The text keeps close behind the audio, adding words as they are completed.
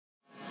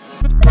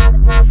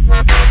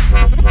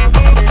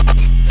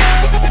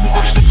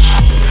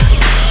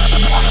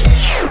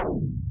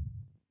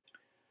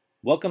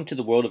Welcome to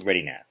the world of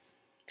ReadyNAS.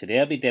 Today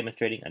I'll be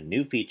demonstrating a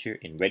new feature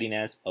in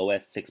ReadyNAS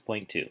OS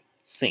 6.2,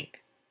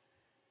 Sync.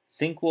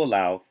 Sync will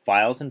allow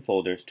files and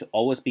folders to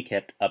always be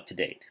kept up to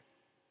date.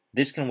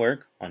 This can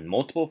work on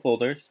multiple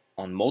folders,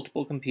 on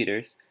multiple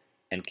computers,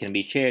 and can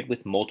be shared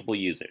with multiple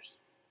users.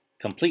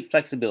 Complete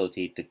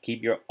flexibility to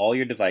keep all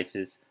your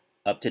devices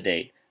up to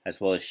date, as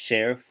well as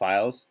share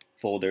files,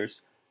 folders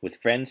with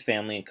friends,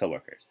 family, and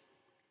coworkers.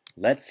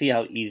 Let's see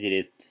how easy it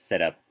is to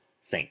set up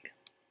Sync.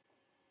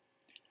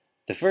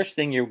 The first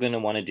thing you're going to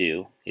want to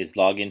do is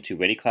log into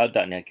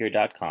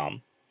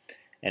readycloud.netgear.com,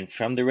 and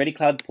from the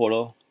ReadyCloud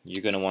portal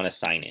you're going to want to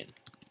sign in.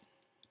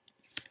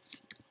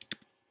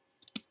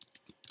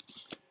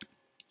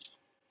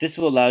 This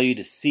will allow you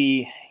to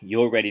see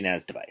your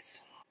ReadyNAS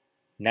device.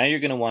 Now you're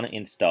going to want to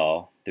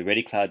install the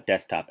ReadyCloud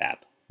desktop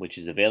app, which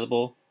is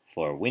available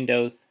for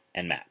Windows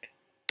and Mac.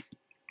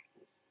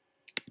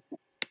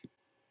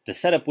 The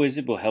setup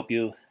wizard will help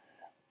you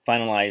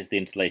finalize the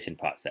installation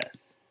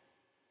process.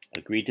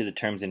 Agree to the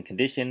terms and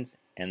conditions,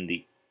 and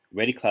the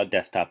ReadyCloud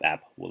desktop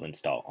app will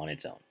install on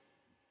its own.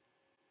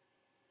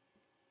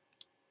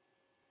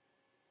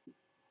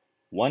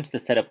 Once the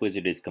setup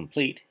wizard is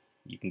complete,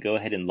 you can go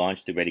ahead and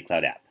launch the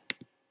ReadyCloud app.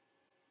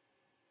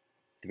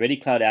 The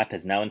ReadyCloud app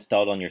is now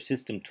installed on your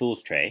system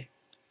tools tray,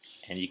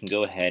 and you can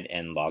go ahead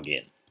and log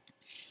in.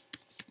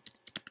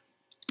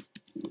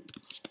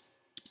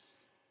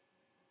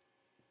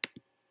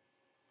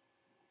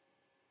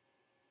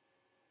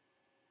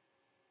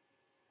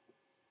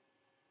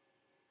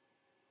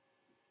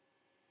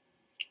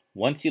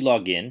 Once you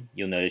log in,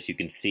 you'll notice you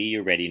can see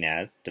your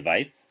ReadyNAS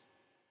device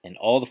and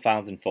all the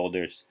files and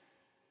folders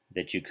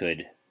that you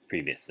could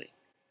previously.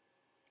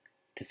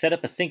 To set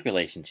up a sync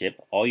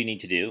relationship, all you need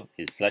to do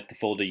is select the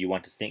folder you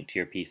want to sync to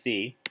your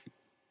PC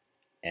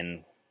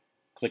and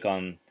click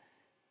on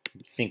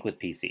Sync with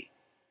PC.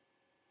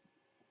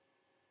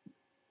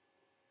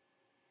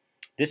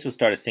 This will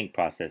start a sync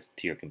process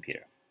to your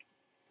computer.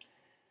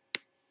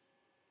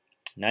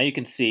 Now you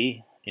can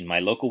see in my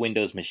local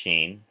Windows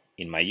machine,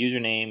 in my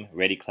username,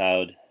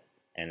 ReadyCloud,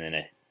 and then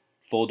a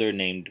folder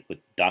named with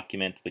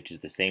documents, which is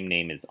the same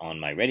name as on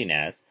my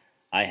ReadyNAS,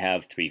 I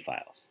have 3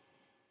 files.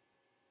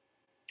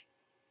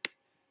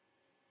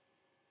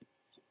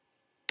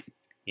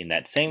 In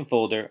that same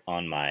folder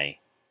on my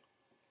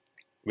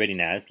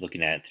ReadyNAS,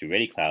 looking at it through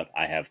ReadyCloud,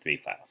 I have 3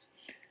 files.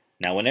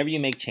 Now whenever you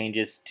make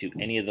changes to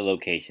any of the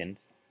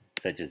locations,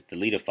 such as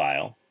delete a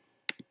file,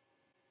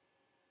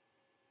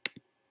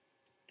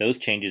 those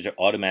changes are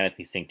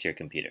automatically synced to your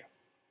computer.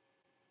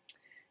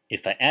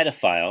 If I add a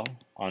file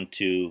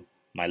onto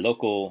my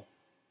local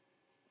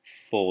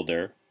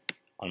folder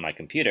on my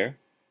computer,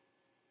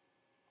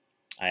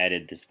 I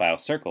added this file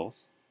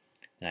circles,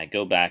 and I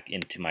go back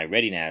into my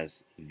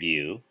ReadyNAS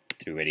view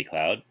through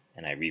ReadyCloud,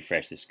 and I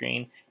refresh the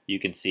screen, you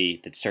can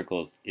see that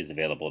circles is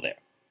available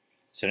there.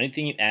 So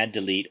anything you add,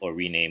 delete, or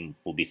rename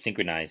will be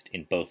synchronized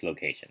in both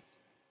locations.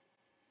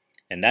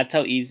 And that's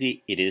how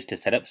easy it is to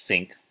set up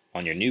sync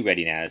on your new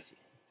ReadyNAS.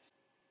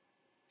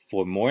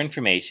 For more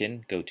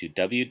information, go to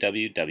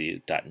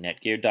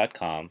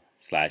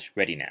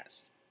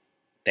www.netgear.com/ReadyNAS.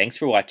 Thanks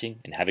for watching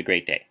and have a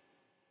great day.